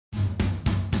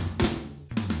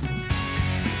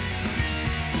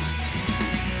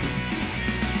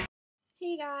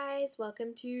Guys,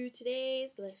 welcome to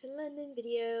today's Life in London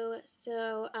video.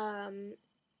 I'm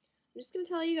just going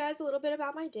to tell you guys a little bit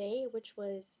about my day, which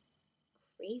was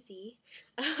crazy.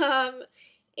 Um,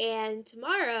 and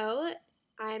tomorrow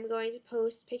I'm going to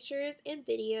post pictures and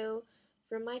video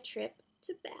from my trip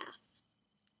to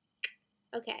Bath.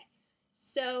 Okay,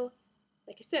 so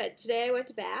like I said, today I went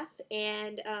to Bath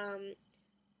and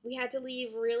we had to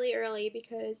leave really early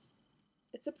because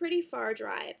it's a pretty far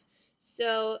drive.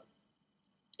 So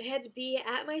I had to be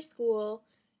at my school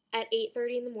at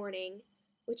 8:30 in the morning,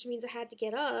 which means I had to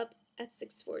get up at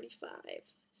 6:45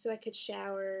 so I could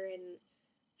shower and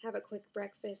have a quick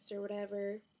breakfast or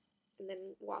whatever and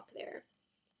then walk there.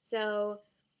 So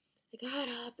I got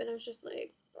up and I was just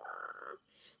like, "Argh."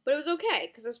 But it was okay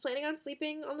because I was planning on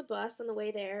sleeping on the bus on the way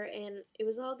there and it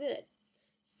was all good.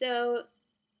 So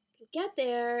I get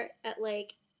there at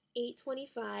like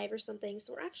 8:25 or something,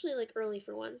 so we're actually like early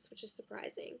for once, which is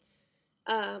surprising.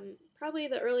 Probably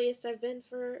the earliest I've been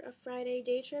for a Friday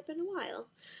day trip in a while.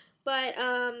 But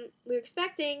we were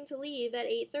expecting to leave at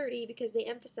 8:30 because they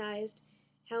emphasized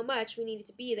how much we needed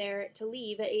to be there to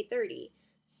leave at 8:30.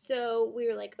 So we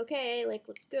were like, okay, like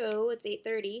let's go. It's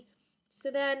 8:30. So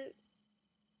then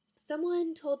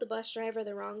someone told the bus driver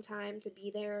the wrong time to be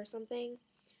there or something.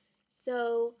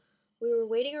 So we were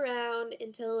waiting around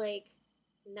until like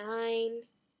 9,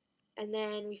 and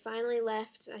then we finally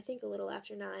left, I think a little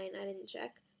after 9. I didn't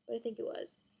check, but I think it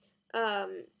was.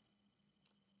 Um,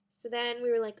 so then we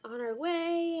were like on our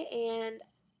way, and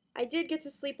I did get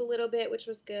to sleep a little bit, which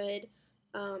was good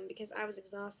because I was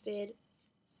exhausted.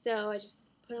 So I just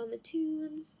put on the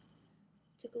tunes,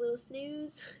 took a little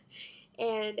snooze,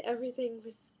 and everything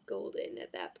was golden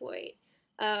at that point.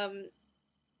 Um,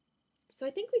 so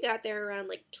I think we got there around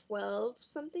like 12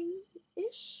 something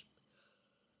ish.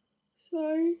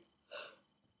 Sorry.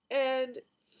 And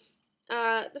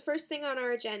the first thing on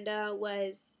our agenda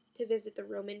was to visit the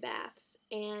Roman baths,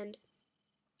 and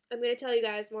I'm going to tell you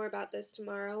guys more about this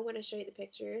tomorrow when I show you the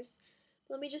pictures.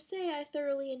 But let me just say I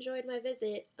thoroughly enjoyed my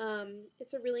visit.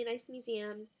 It's a really nice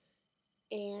museum,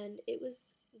 and it was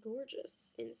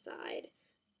gorgeous inside.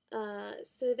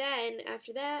 So then,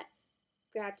 after that,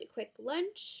 grabbed a quick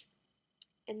lunch,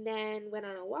 and then went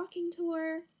on a walking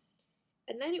tour,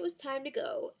 and then it was time to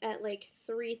go at like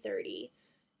 3:30.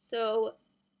 So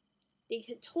they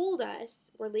had told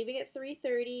us we're leaving at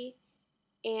 3:30,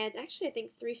 and actually I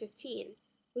think 3:15.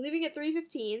 We're leaving at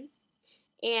 3:15,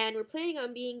 and we're planning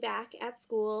on being back at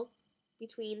school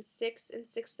between 6 and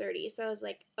 6:30. So I was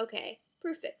like, okay,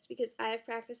 perfect, because I have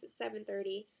practice at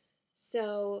 7:30.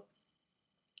 So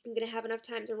I'm going to have enough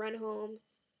time to run home,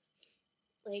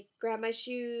 like grab my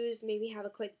shoes, maybe have a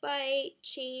quick bite,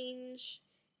 change,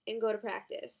 and go to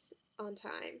practice on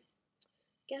time.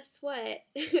 Guess what?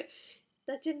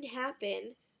 That didn't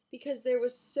happen because there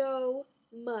was so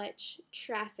much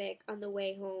traffic on the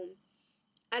way home.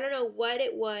 I don't know what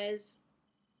it was.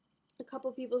 A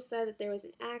couple people said that there was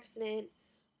an accident,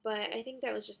 but I think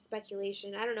that was just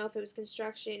speculation. I don't know if it was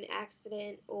construction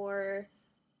accident or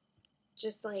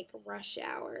just like rush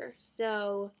hour.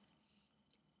 So,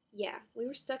 yeah, we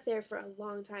were stuck there for a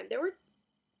long time. There were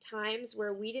times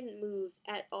where we didn't move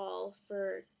at all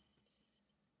for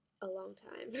a long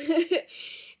time.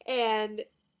 And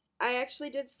I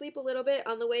actually did sleep a little bit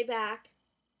on the way back,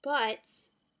 but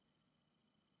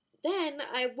then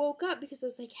I woke up because I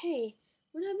was like, hey,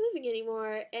 we're not moving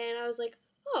anymore. And I was like,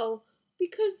 oh,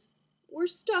 because we're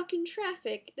stuck in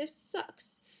traffic. This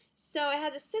sucks. So I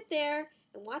had to sit there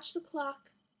and watch the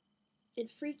clock and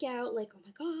freak out, like, oh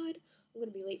my god, I'm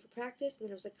going to be late for practice. And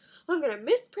then I was like, I'm going to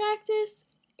miss practice.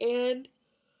 And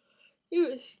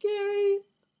it was scary.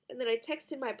 And then I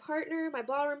texted my partner, my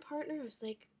ballroom partner. I was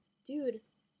like, dude,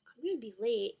 I'm going to be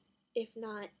late, if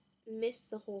not miss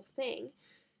the whole thing.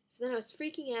 So then I was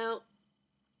freaking out.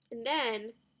 And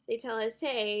then they tell us,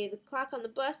 hey, the clock on the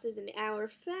bus is an hour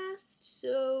fast.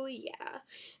 So yeah.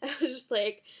 And I was just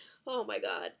like, oh my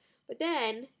god. But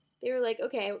then they were like,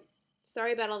 okay,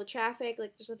 sorry about all the traffic.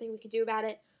 Like, there's nothing we can do about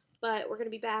it. But we're going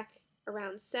to be back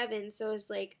around 7. So I was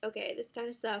like, okay, this kind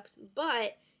of sucks.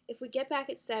 But if we get back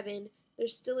at 7,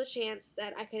 there's still a chance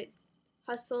that I could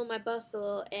hustle my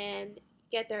bustle and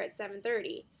get there at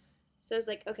 7:30. So I was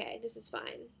like, okay, this is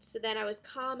fine. So then I was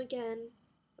calm again.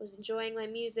 I was enjoying my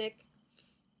music.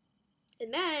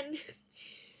 And then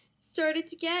started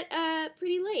to get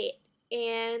pretty late.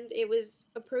 And it was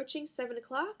approaching 7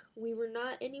 o'clock. We were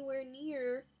not anywhere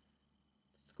near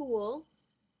school.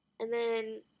 And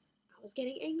then I was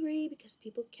getting angry because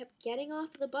people kept getting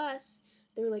off the bus.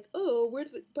 They were like, oh, we're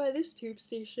by this tube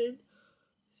station.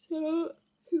 So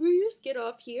can we just get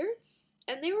off here?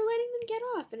 And they were letting them get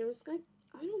off. And it was like,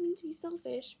 I don't mean to be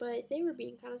selfish, but they were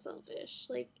being kind of selfish.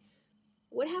 Like,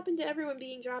 what happened to everyone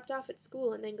being dropped off at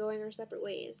school and then going our separate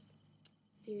ways?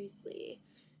 Seriously.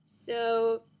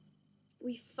 So,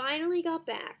 we finally got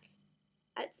back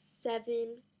at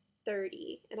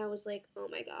 7:30, and I was like, "Oh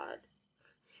my god.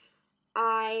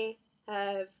 I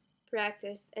have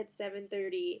practice at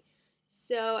 7:30."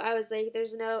 So, I was like,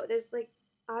 there's like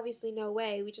obviously no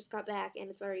way. We just got back and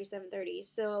it's already 7:30.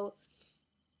 So,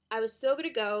 I was still going to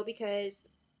go because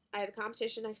I have a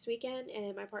competition next weekend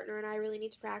and my partner and I really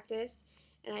need to practice.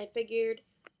 And I figured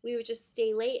we would just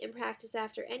stay late and practice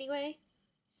after anyway.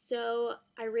 So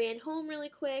I ran home really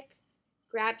quick,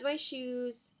 grabbed my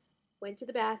shoes, went to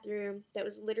the bathroom. That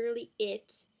was literally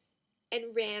it.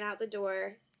 And ran out the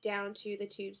door down to the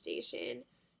tube station.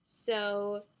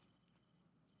 So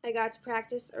I got to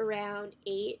practice around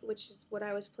 8, which is what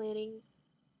I was planning,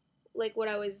 like what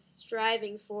I was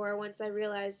striving for once I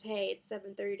realized, hey, it's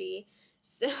 7:30.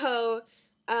 So,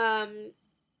 um,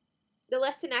 the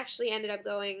lesson actually ended up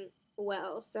going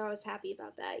well, so I was happy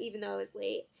about that, even though it was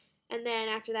late. And then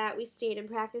after that, we stayed in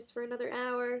practice for another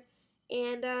hour.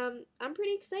 And I'm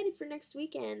pretty excited for next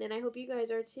weekend, and I hope you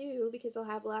guys are too, because I'll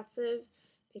have lots of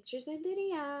pictures and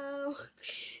video.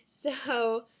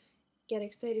 So, get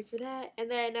excited for that. And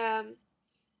then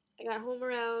I got home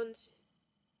around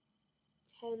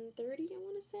 10:30, I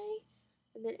want to say.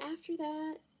 And then after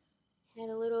that, had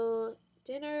a little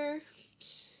dinner,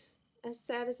 as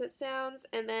sad as that sounds,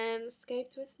 and then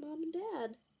Skyped with mom and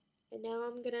dad. And now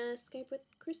I'm gonna Skype with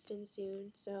Kristen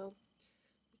soon, so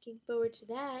looking forward to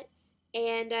that.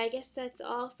 And I guess that's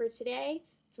all for today.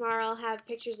 Tomorrow I'll have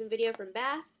pictures and video from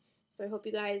Bath, so I hope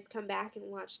you guys come back and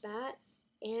watch that.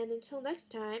 And until next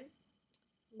time,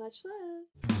 much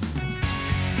love.